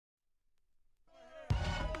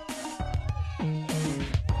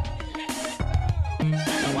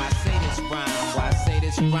Why say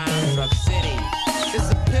this rhyme? Drug City,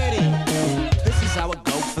 it's a pity. This is how it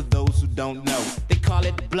go for those who don't know. They call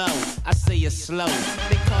it blow, I say it's slow.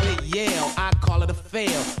 They call it yell, I call it a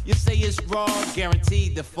fail. You say it's raw,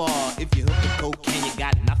 guaranteed to fall. If you hook the cocaine, you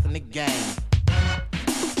got nothing to gain.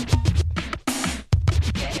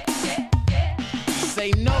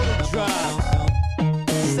 Say no to drugs.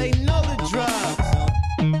 Say no to drugs.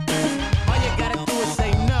 All you gotta do is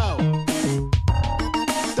say no.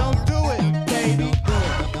 Don't do it, baby.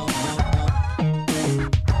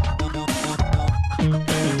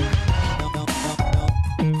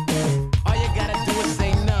 All you gotta do is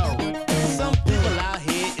say no. Some people out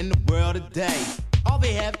here in the world today, all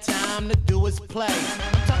they have time to do is play.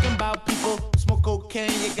 I'm talking about people who smoke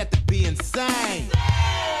cocaine, you got to be insane.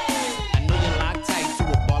 I know you're locked tight to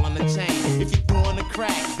a ball on the chain. If you're doing the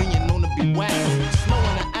crack, then you're known to be whack. Slow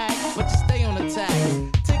on the act, but you stay on the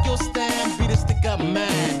tag. Take your stand, be the stick-up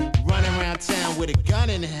man. Running around town with a gun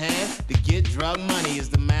in hand to get drug money is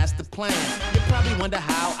the master plan. You probably wonder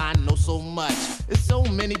how I know so much. There's so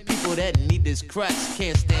many people that need this crutch.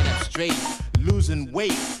 Can't stand up straight, losing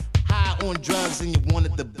weight. High on drugs and you wanna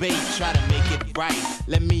debate. Try to make it right,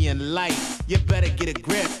 let me in light. You better get a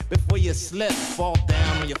grip before you slip. Fall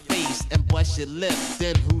down on your face and bust your lip.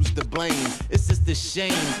 Then who's to blame? It's just a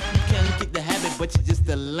shame. You can't kick the habit, but you're just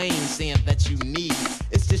a lame. Saying that you need,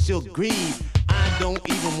 it's just your greed. I don't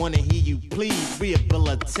even wanna hear you plead.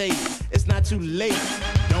 Rehabilitate, it's not too late.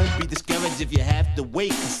 Don't be discouraged if you have to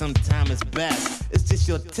wait, cause sometime it's best. It's just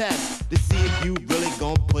your test to see if you really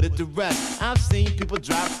gon' put it to rest. I've seen people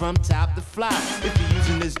drop from top to flop. If you're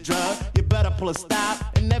using this drug, you better pull a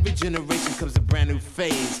stop. In every generation comes a brand new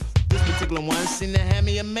phase. This particular one seemed to have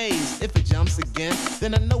me amazed. If it jumps again,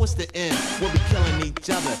 then I know it's the end. We'll be killing each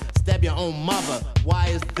other, stab your own mother. Why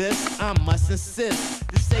is this? I must insist.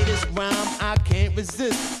 To say this rhyme, I can't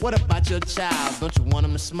resist. What about your child? Don't you want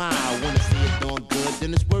him to smile? Wanna see it doing good,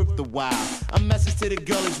 then it's worth the while. A message to the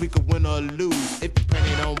girlies, we could win or lose. If you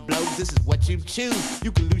printed on blow, this is what you choose.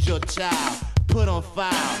 You can lose your child, put on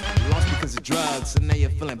file. Lost because of drugs, so now you're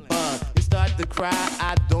feeling bugged. You start to cry,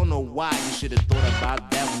 I don't know why. You should have thought about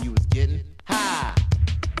that when you was getting high.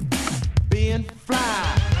 Being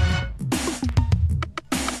fly.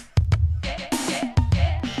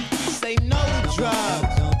 Say no to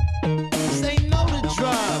drugs. Say no to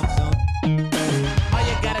drugs. All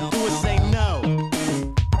you gotta do is say no.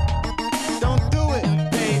 Don't do it,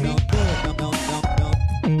 baby.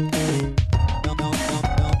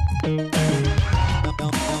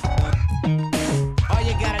 All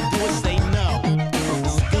you gotta do is say no.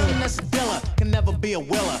 Scheme that's a dealer can never be a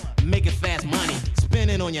willer. Making fast money,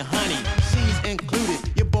 spending on your honey. She's included,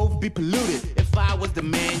 you both be polluted. If I was the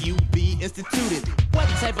man, you'd be instituted. What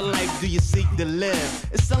type of life do you seek to live?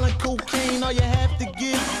 Is selling cocaine all you have to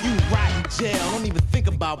give? You rot in jail, don't even think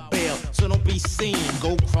about bail. So don't be seen,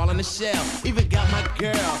 go crawl in the shell. Even got my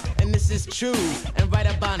girl, and this is true. And right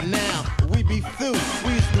about now, we be through.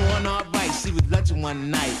 We was doing alright, she was lunching one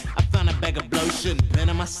night. I found a bag of blow, shouldn't been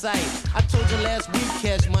in my sight. I told you last week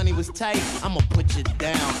cash money was tight. I'ma put you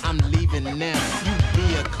down, I'm leaving now. You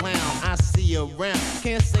be a clown, I see you around.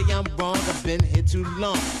 Can't say I'm wrong, I've been here too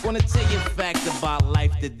long. Wanna tell you a fact about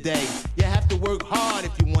life today. You have to work hard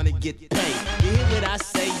if you wanna get paid. You hear what I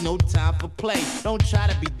say, no time for play. Don't try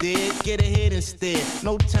to be dead, get ahead instead.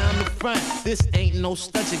 No time to front, this ain't no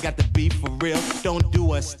stunt. You got to be for real, don't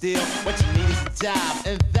do a steal. What you need is a job,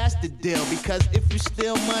 and that's the deal. Because if you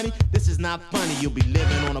steal money, this is not funny. You'll be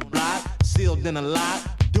living on a block, sealed in a lot,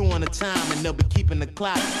 doing the time, and they'll be keeping the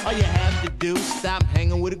clock. All you have to do is stop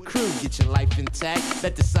hanging with a crew. Get your life intact,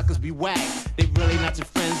 let the suckers be whacked. They really not your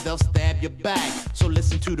friends, they'll stab your back. So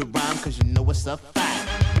listen to the rhyme, cause you know it's a fact.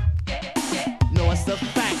 No, it's a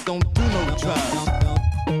fact, don't do no drugs.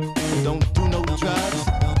 Don't do no drugs.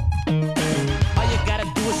 All you gotta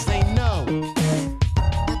do is say no.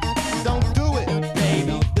 Don't do it,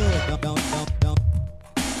 baby.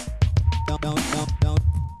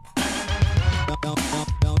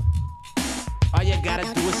 All you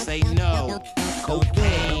gotta do is say no.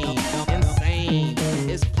 Cocaine, insane,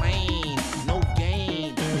 it's plain, no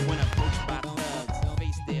game. When approached by thugs,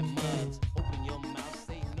 face their mugs. Open your mouth,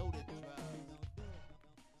 say no to drugs.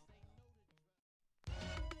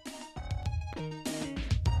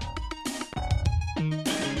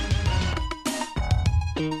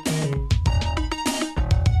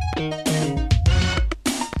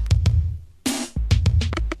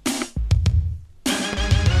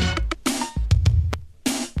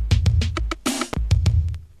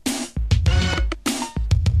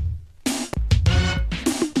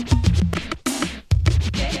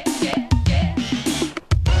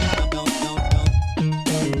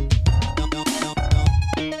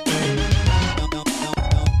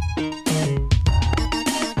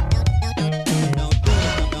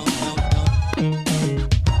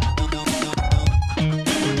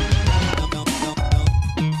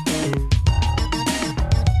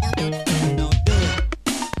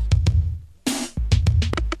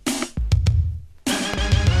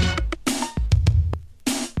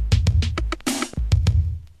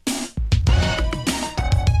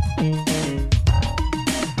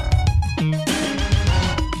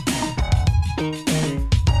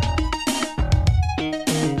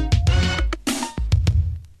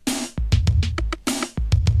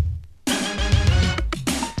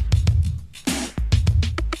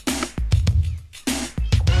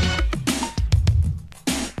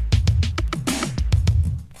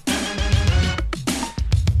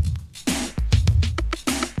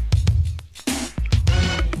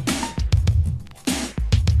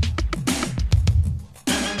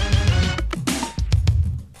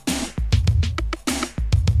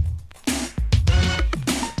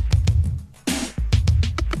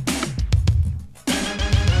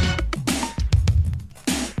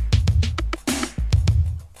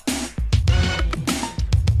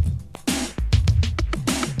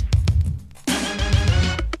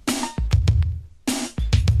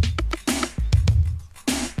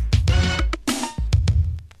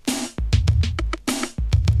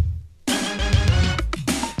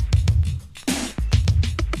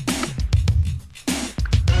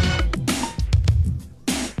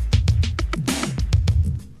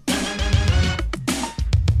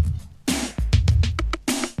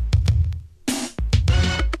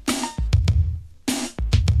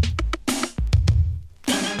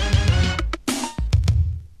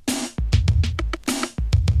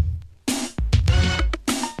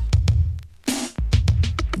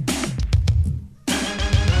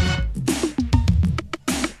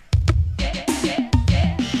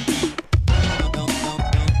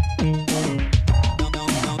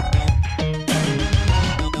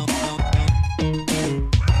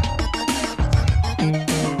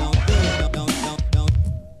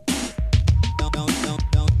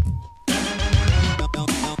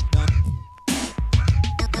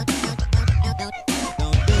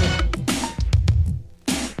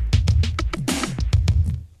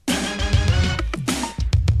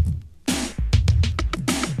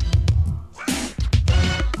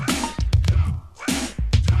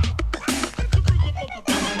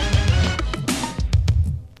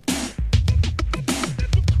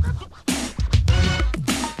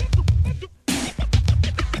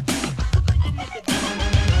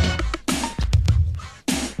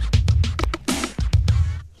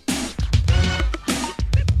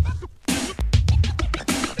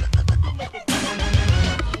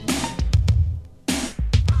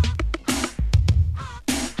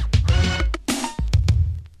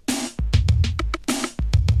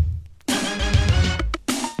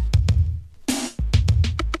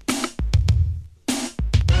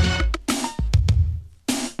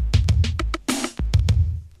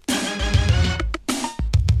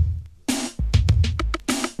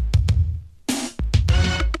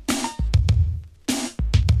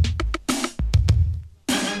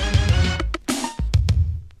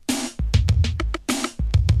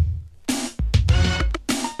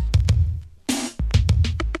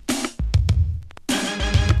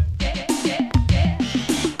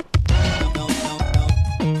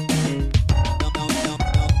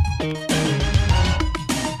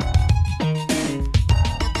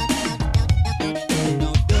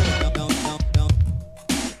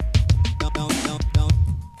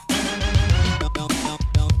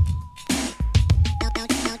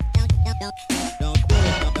 Don't